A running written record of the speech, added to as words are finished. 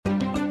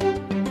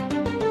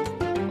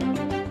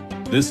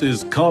This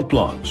is Carte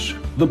Blanche,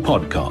 the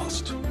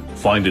podcast.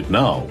 Find it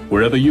now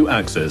wherever you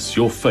access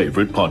your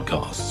favorite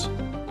podcasts.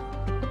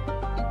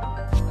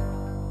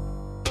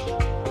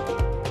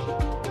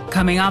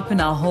 Coming up in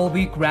our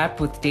WholeWeek wrap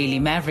with Daily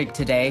Maverick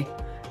today,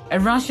 a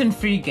Russian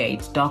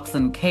frigate docks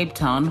in Cape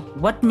Town.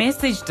 What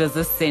message does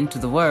this send to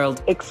the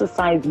world?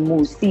 Exercise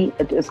Musi,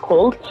 it is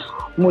called.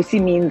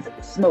 Musi means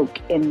smoke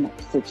in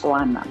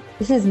Setswana.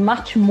 This is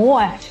much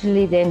more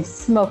actually than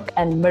smoke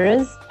and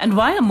mirrors. And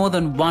why are more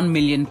than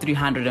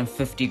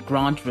 1,350,000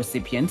 grant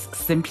recipients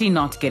simply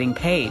not getting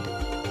paid?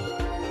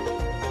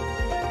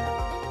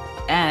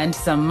 And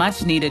some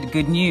much needed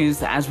good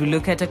news as we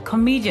look at a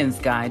comedian's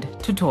guide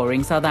to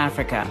touring South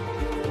Africa.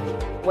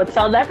 What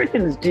South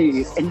Africans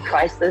do in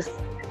crisis,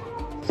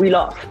 we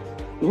laugh.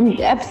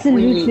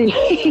 Absolutely.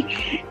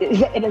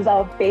 It is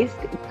our best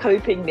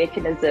coping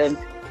mechanism.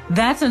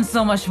 That and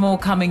so much more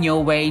coming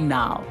your way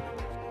now.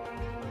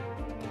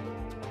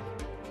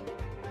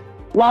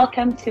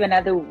 Welcome to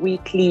another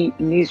weekly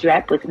news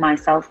wrap with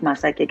myself,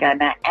 Masa,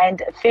 Kekana,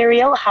 and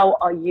Ferial. How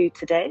are you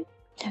today?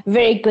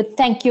 Very good.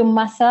 Thank you,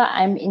 Masa.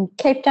 I'm in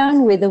Cape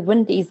Town where the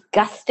wind is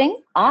gusting.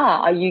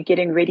 Are you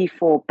getting ready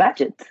for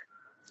budget?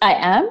 I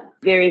am.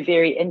 Very,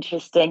 very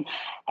interesting.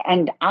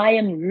 And I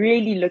am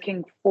really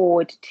looking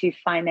forward to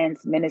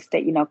Finance Minister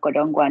Enoch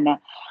Godongwana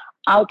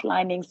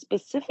outlining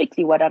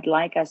specifically what I'd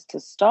like us to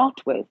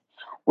start with,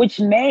 which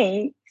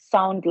may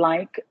sound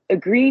like a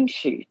green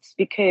shoot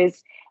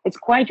because it's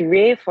quite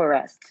rare for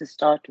us to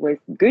start with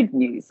good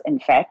news, in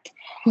fact.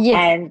 Yes.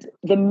 And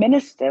the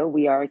minister,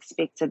 we are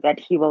expected that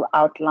he will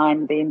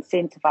outline the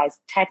incentivized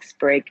tax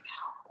break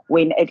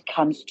when it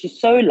comes to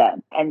solar.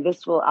 And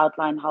this will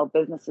outline how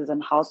businesses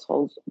and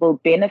households will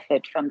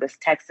benefit from this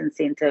tax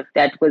incentive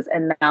that was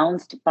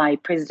announced by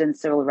President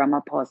Cyril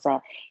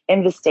Ramaphosa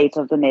in the State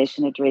of the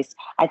Nation address.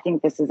 I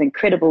think this is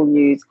incredible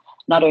news,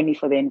 not only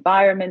for the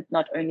environment,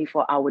 not only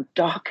for our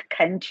dark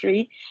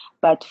country,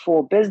 but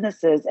for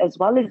businesses as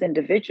well as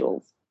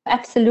individuals.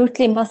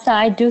 Absolutely, Masa.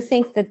 I do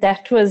think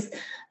that was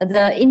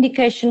the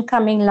indication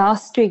coming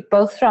last week,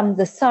 both from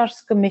the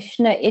SARS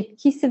Commissioner, Ed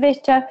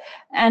Kiseveta,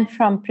 and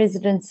from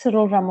President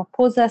Cyril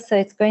Ramaphosa. So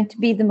it's going to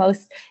be the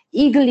most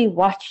eagerly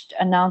watched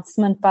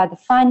announcement by the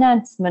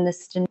Finance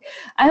Minister.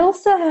 I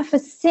also have a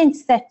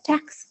sense that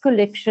tax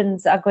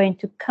collections are going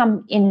to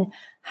come in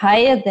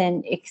higher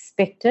than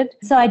expected.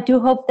 So I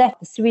do hope that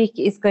this week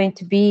is going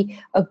to be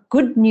a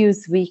good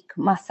news week,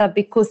 Masa,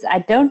 because I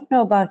don't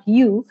know about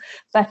you,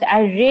 but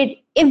I read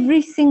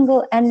every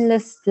single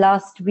analyst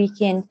last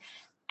weekend.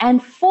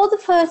 And for the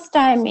first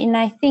time in,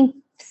 I think,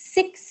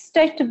 6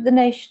 State of the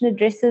Nation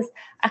addresses,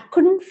 I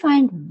couldn't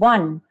find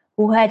one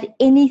who had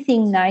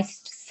anything nice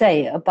to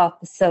say about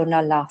the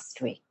solar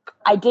last week.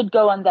 I did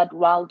go on that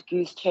wild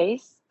goose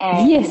chase.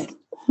 And yes.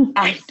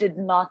 I did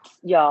not,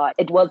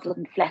 it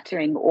wasn't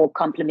flattering or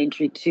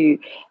complimentary to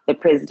the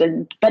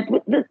president. But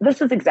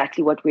this is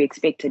exactly what we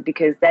expected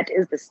because that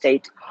is the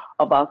state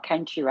of our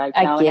country right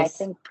now. And I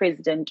think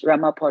President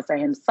Ramaphosa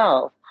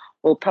himself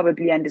will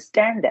probably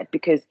understand that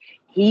because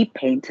he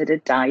painted a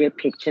dire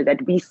picture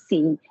that we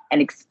see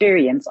and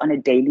experience on a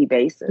daily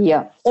basis.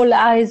 Yeah, all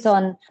eyes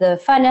on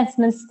the Finance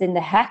Minister in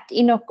the hat,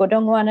 Enoch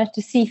Godongwana,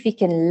 to see if he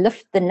can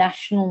lift the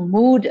national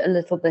mood a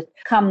little bit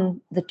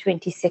come the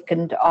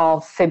 22nd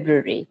of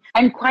February.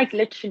 And quite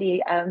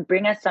literally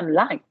bring us some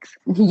likes.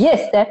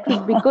 Yes, that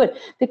would be good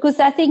because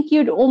I think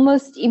you'd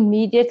almost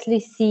immediately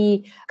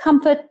see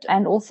comfort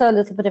and also a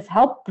little bit of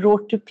help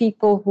brought to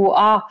people who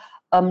are,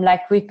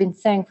 like we've been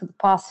saying for the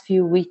past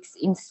few weeks,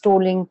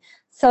 installing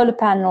solar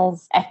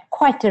panels at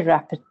quite a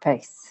rapid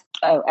pace.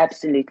 Oh,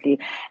 absolutely.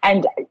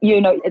 And,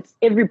 it's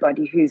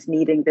everybody who's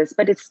needing this,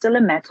 but it's still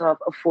a matter of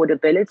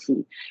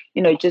affordability.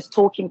 Just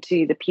talking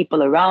to the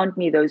people around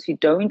me, those who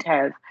don't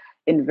have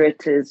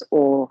inverters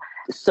or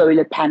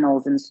solar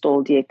panels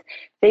installed yet,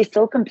 they're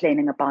still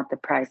complaining about the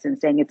price and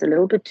saying it's a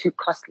little bit too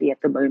costly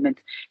at the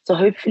moment. So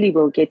hopefully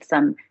we'll get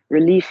some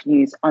relief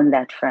news on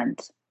that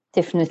front.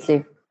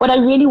 Definitely. What I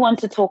really want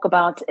to talk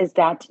about is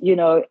that,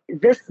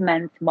 this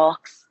month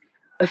marks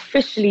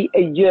officially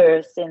a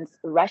year since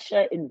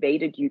Russia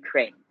invaded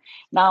Ukraine.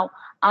 Now,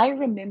 I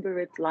remember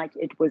it like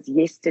it was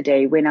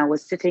yesterday when I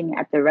was sitting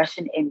at the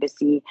Russian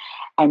embassy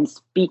and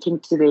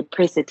speaking to the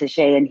press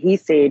attaché, and he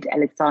said,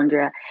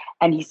 Alexandra,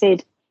 and he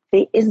said,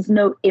 there is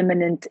no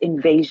imminent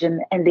invasion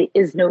and there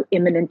is no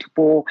imminent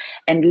war.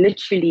 And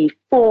literally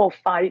 4 or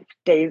 5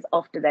 days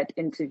after that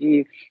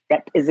interview,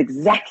 that is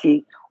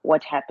exactly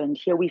what happened.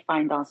 Here we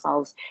find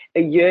ourselves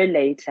a year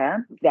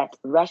later that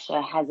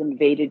Russia has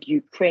invaded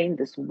Ukraine.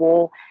 This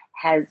war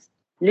has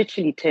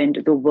literally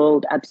turned the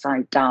world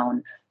upside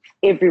down.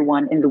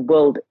 Everyone in the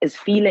world is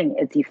feeling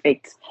its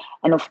effects.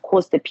 And of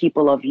course, the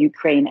people of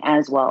Ukraine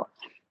as well.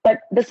 But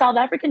the South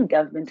African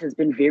government has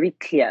been very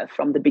clear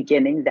from the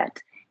beginning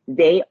that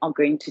they are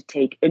going to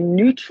take a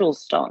neutral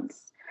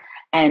stance.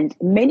 And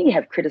many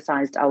have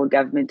criticized our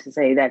government to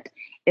say that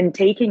in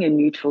taking a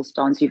neutral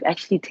stance, you've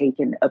actually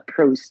taken a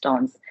pro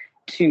stance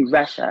to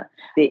Russia.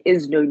 There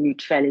is no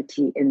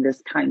neutrality in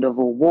this kind of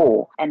a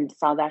war. And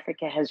South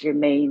Africa has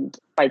remained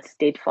quite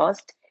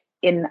steadfast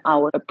in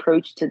our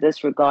approach to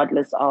this,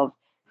 regardless of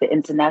the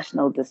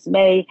international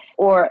dismay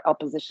or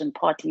opposition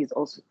parties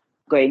also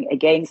going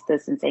against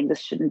this and saying this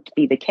shouldn't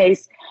be the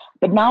case.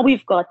 But now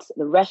we've got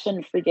the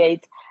Russian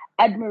frigate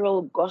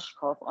Admiral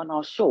Goshkov on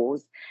our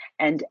shores.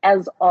 And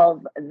as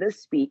of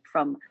this week,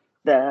 from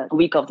the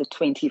week of the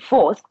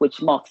 24th,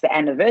 which marks the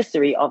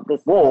anniversary of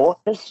this war,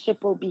 this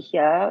ship will be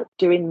here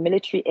doing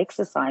military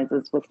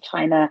exercises with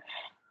China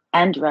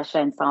and Russia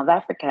and South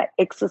Africa.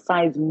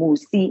 Exercise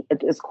Musi,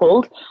 it is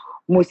called.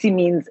 Musi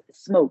means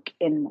smoke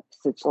in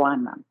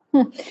Setswana.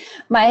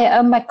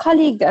 My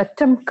colleague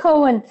Tim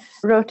Cohen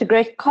wrote a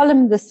great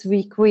column this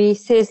week where he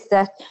says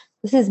that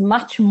this is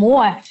much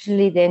more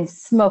actually than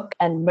smoke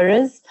and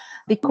mirrors,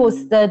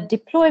 because the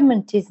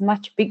deployment is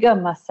much bigger,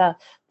 Masa,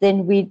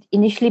 than we'd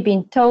initially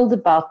been told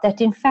about. That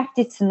in fact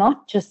it's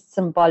not just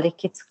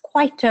symbolic, it's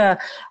quite a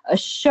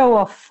show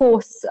of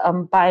force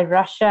by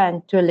Russia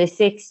and to a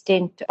lesser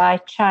extent by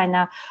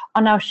China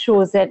on our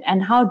shores,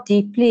 and how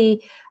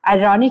deeply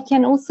ironic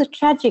and also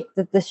tragic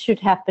that this should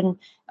happen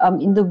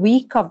in the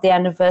week of the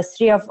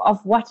anniversary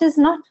of what is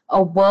not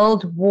a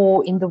world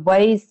war in the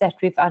ways that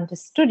we've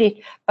understood it,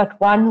 but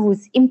one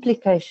whose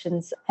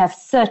implications have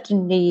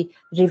certainly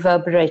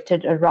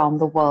reverberated around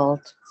the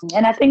world.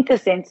 And I think the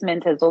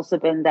sentiment has also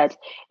been that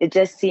it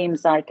just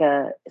seems like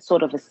a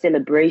sort of a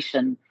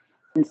celebration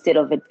instead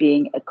of it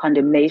being a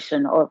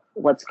condemnation of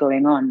what's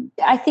going on.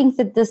 I think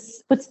that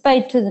this puts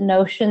paid to the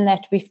notion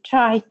that we've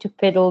tried to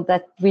peddle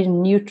that we're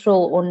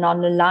neutral or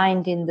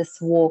non-aligned in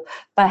this war.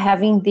 By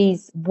having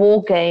these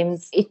war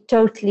games, it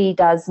totally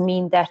does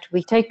mean that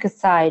we take a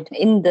side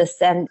in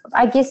this. And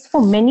I guess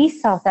for many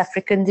South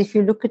Africans, if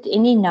you look at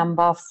any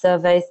number of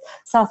surveys,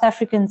 South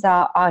Africans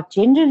are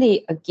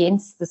generally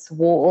against this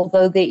war,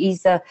 although there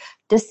is a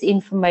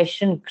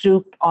disinformation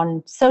group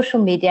on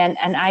social media,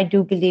 and I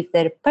do believe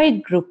they're a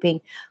paid grouping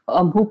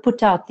who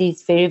put out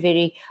these very,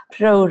 very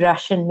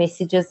pro-Russian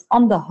messages.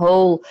 On the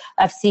whole,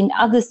 I've seen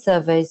other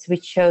surveys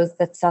which shows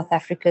that South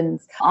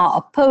Africans are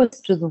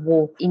opposed to the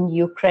war in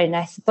Ukraine,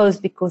 I suppose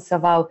because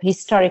of our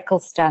historical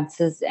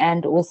stances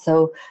and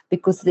also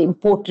because of the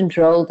important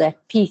role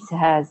that peace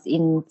has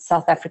in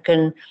South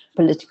African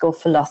political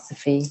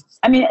philosophy.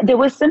 I mean, there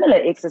were similar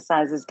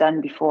exercises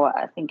done before,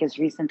 I think as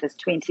recent as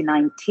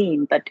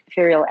 2019, but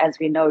Ferial, as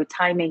we know,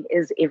 timing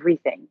is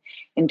everything.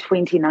 In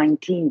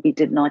 2019, we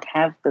did not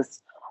have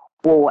this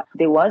war.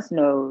 There was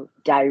no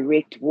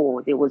direct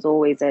war. There was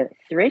always a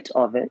threat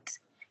of it,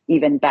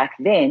 even back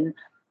then.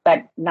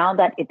 But now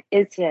that it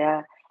is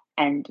here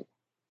and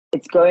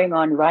it's going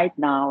on right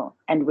now,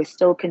 and we're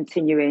still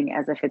continuing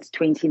as if it's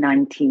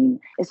 2019,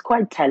 it's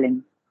quite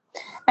telling.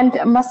 And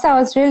Masa, I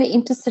was really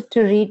interested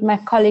to read my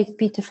colleague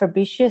Peter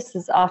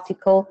Fabricius's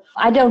article.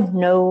 I don't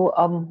know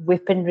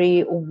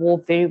weaponry or war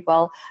very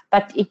well,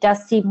 but it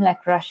does seem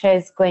like Russia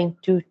is going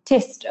to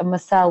test a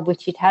missile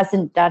which it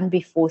hasn't done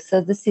before.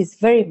 So this is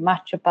very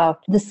much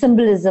about the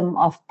symbolism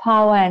of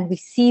power, and we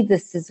see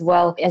this as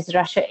well as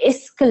Russia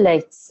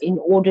escalates in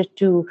order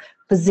to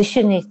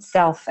position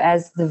itself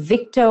as the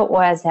victor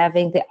or as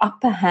having the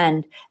upper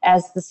hand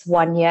as this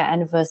 1-year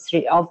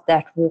anniversary of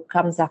that war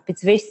comes up.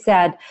 It's very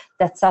sad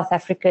that South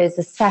Africa is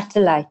a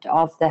satellite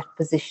of that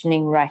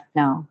positioning right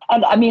now.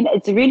 And I mean,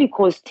 it's really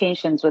caused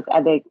tensions with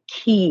other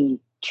key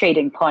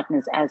trading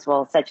partners as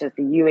well, such as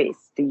the US,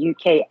 the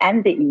UK,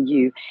 and the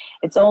EU.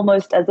 It's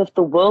almost as if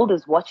the world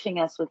is watching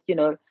us with,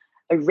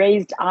 a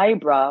raised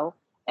eyebrow,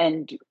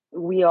 and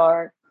we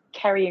are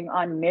carrying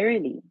on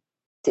merrily.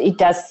 It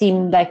does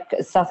seem like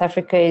South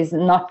Africa is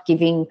not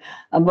giving,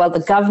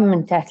 the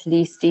government at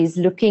least is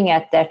looking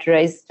at that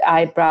raised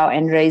eyebrow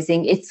and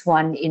raising its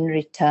one in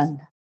return.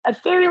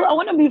 Ferial, I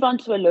want to move on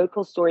to a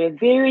local story, a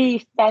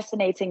very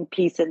fascinating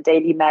piece in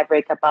Daily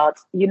Maverick about,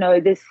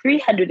 the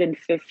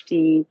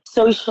 350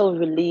 social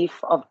relief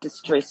of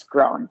distress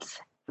grants.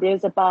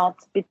 There's about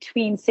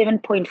between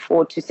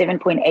 7.4 to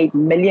 7.8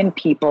 million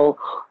people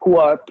who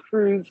are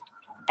approved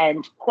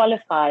and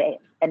qualify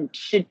and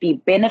should be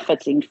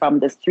benefiting from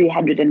this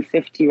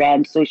 350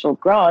 Rand social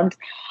grant.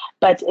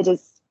 But it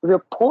is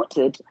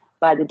reported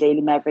by the Daily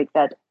Maverick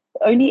that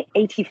only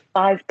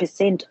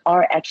 85%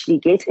 are actually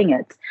getting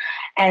it.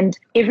 And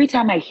every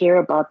time I hear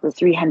about the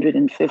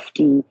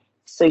 350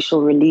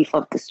 social relief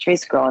of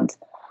distress grant,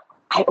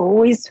 I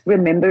always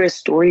remember a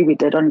story we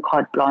did on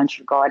Carte Blanche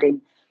regarding,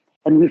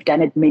 and we've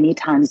done it many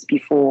times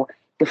before,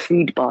 the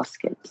food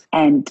basket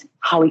and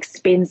how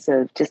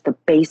expensive just the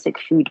basic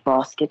food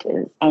basket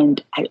is.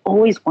 And I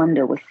always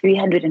wonder, with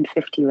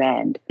 350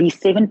 Rand, these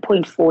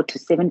 7.4 to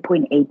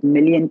 7.8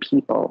 million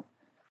people,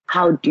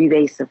 how do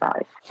they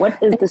survive?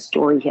 What is the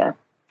story here?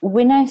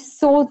 When I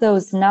saw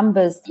those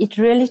numbers, it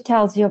really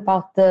tells you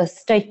about the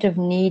state of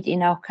need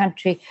in our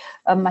country.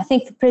 I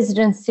think the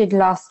president said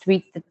last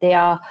week that there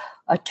are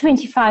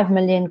 25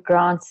 million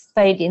grants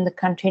paid in the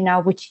country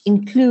now, which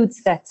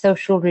includes that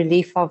social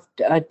relief of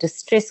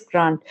distress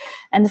grant.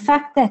 And the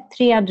fact that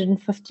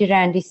 350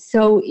 Rand is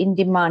so in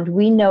demand,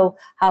 we know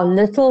how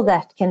little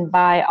that can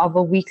buy of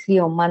a weekly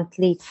or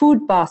monthly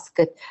food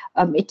basket.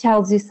 It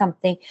tells you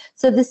something.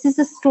 So this is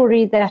a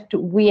story that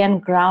we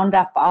and Ground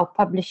Up, our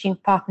publishing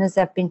partners,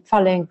 have been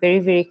following very,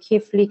 very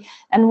carefully.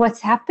 And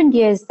what's happened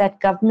here is that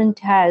government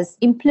has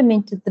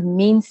implemented the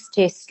means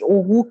test,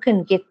 or who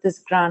can get this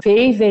grant,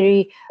 very,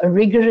 very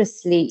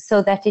rigorously,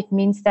 so that it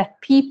means that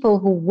people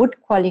who would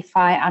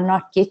qualify are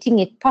not getting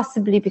it,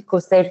 possibly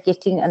because they're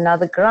getting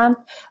another grant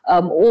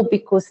or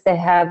because they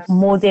have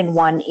more than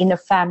one in a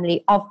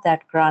family of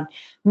that grant.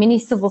 Many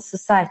civil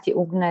society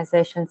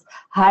organizations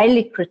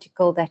highly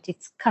critical that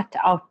it's cut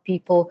out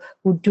people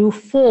who do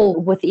fall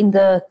within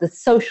the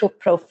social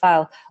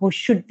profile who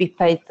should be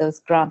paid those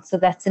grants. So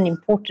that's an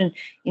important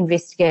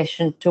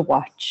investigation to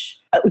watch.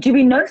 Do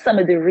we know some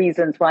of the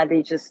reasons why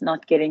they're just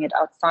not getting it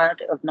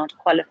outside of not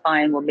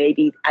qualifying, or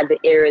maybe other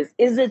areas?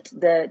 Is it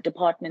the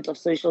Department of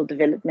Social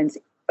Development's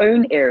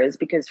own areas?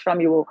 Because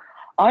from your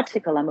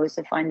article, I'm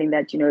also finding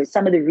that,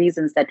 some of the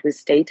reasons that were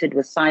stated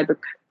were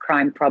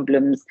cybercrime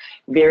problems,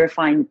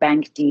 verifying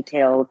bank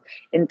details,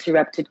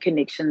 interrupted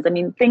connections. I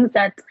mean, things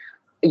that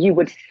you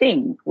would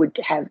think would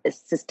have a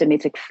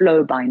systematic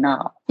flow by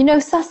now.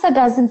 SASSA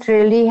doesn't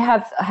really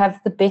have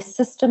the best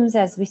systems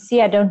as we see.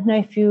 I don't know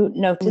if you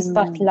noticed,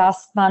 but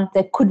last month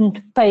they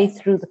couldn't pay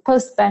through the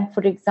Post Bank,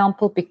 for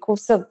example,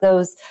 because of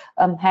those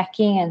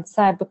hacking and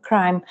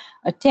cybercrime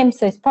attempts.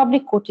 So it's probably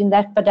caught in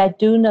that, but I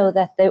do know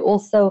that they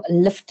also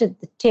lifted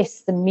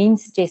the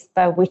means test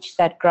by which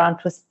that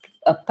grant was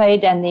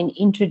paid, and then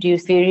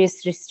introduced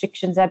various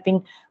restrictions. I've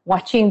been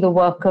watching the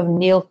work of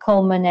Neil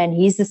Coleman and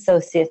his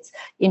associates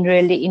in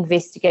really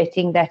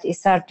investigating that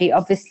SRD.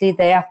 Obviously,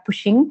 they are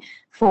pushing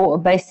for a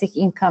basic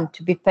income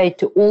to be paid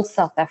to all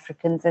South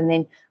Africans and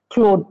then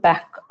clawed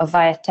back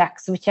via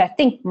tax, which I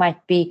think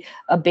might be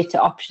a better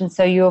option.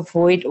 So you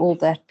avoid all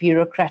that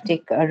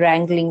bureaucratic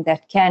wrangling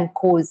that can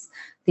cause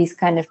these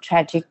kind of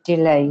tragic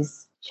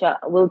delays. Sure.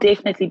 We'll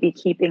definitely be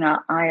keeping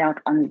our eye out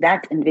on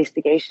that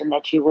investigation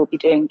that you will be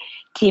doing,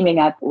 teaming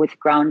up with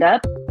Ground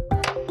Up.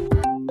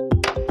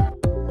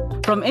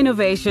 From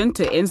innovation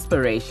to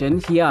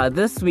inspiration, here are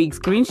this week's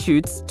green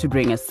shoots to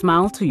bring a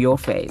smile to your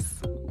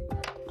face.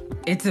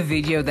 It's a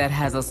video that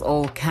has us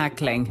all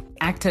cackling.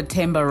 Actor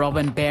Themba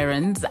Robin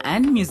Behrens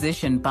and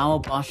musician Bauer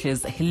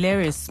Bosch's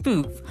hilarious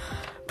spoof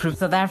prove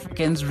South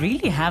Africans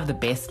really have the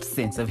best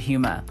sense of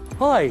humor.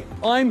 Hi,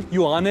 I'm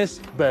Johannes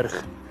Berg.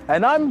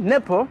 And I'm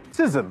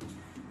Nepotism,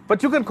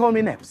 but you can call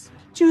me Neps.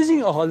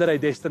 Choosing a holiday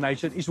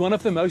destination is one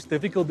of the most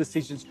difficult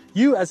decisions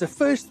you as a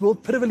first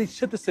world privileged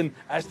citizen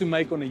has to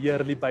make on a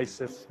yearly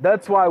basis.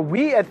 That's why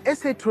we at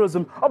SA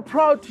Tourism are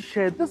proud to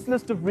share this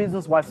list of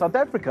reasons why South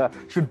Africa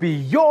should be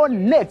your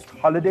next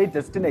holiday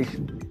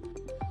destination.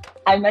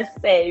 I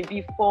must say,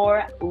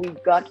 before we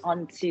got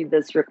onto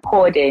this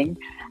recording,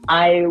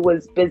 I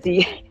was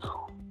busy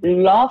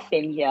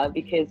laughing here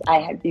because I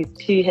had these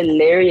two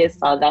hilarious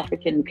South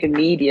African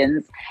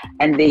comedians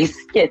and they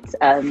skit,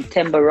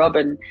 Themba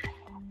Robin,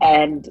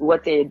 and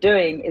what they're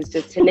doing is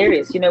just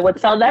hilarious.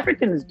 What South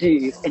Africans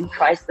do in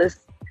crisis,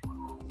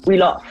 we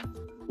laugh.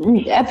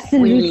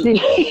 Absolutely.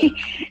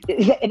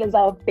 It is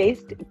our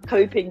best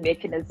coping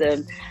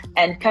mechanism.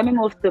 And coming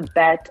off the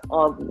bat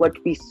of what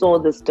we saw,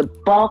 this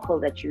debacle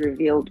that you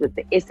revealed with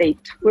the SA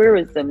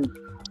Tourism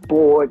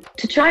Board,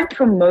 to try and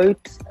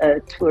promote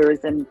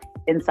tourism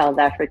in South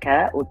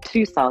Africa or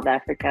to South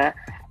Africa,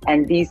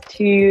 and these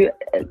two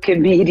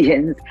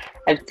comedians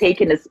have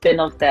taken a spin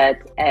off that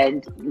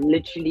and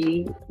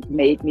literally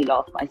made me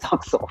laugh my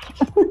socks off.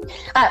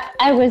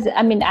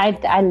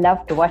 I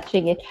loved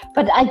watching it,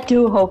 but I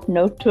do hope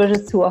no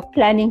tourists who are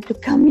planning to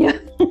come here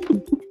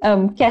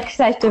catch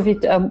sight of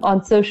it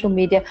on social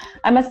media.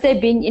 I must say,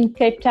 being in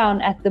Cape Town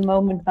at the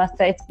moment,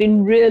 Masa, it's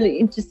been really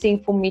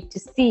interesting for me to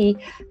see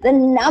the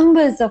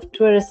numbers of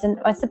tourists, and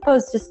I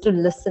suppose just to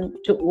listen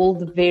to all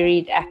the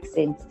varied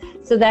accents.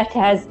 So that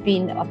has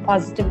been a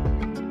positive.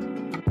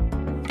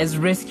 As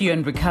rescue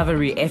and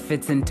recovery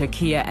efforts in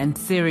Turkey and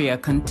Syria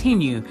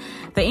continue,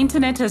 the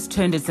internet has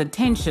turned its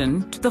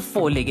attention to the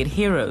four-legged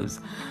heroes.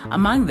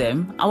 Among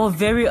them, our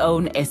very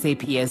own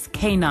SAPS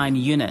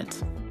K9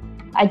 unit.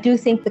 I do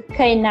think the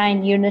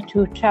K9 unit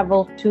who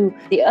traveled to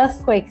the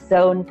earthquake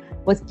zone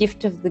was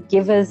gift of the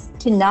givers.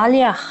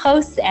 Tinalia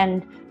House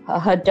and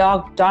her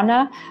dog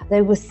Donna,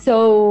 they were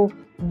so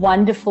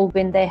wonderful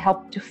when they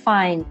helped to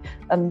find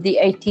the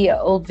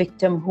 80-year-old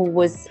victim who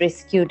was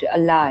rescued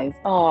alive.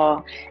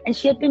 Oh, and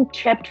she had been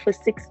trapped for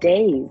 6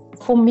 days.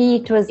 For me,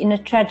 it was, in a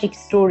tragic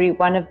story,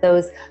 one of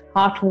those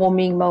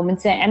heartwarming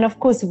moments. And of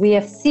course, we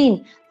have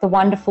seen the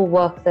wonderful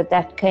work that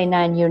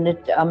K9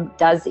 unit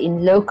does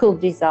in local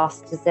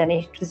disasters. And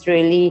it was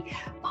really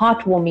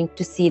heartwarming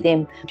to see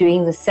them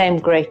doing the same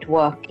great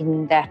work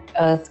in that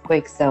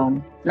earthquake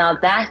zone. Now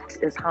that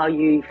is how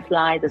you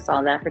fly the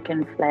South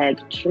African flag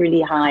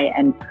truly high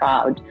and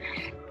proud.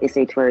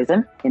 SA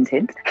Tourism, hint,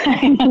 hint.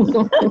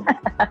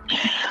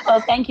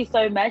 Well, thank you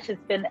so much.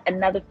 It's been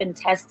another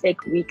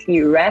fantastic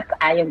weekly wrap.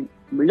 I am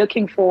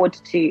looking forward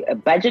to a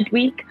budget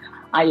week.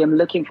 I am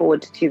looking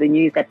forward to the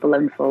news that will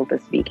unfold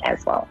this week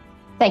as well.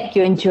 Thank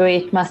you. Enjoy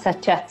it,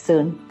 Masa. Chat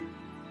soon.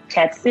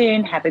 Chat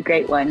soon. Have a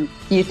great one.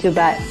 You too.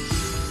 Bye.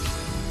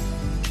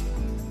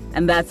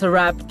 And that's a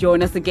wrap.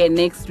 Join us again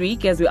next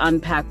week as we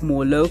unpack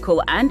more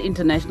local and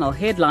international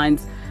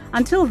headlines.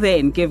 Until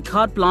then, give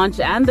Carte,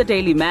 Blanche and the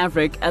Daily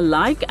Maverick a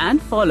like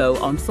and follow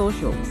on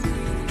socials.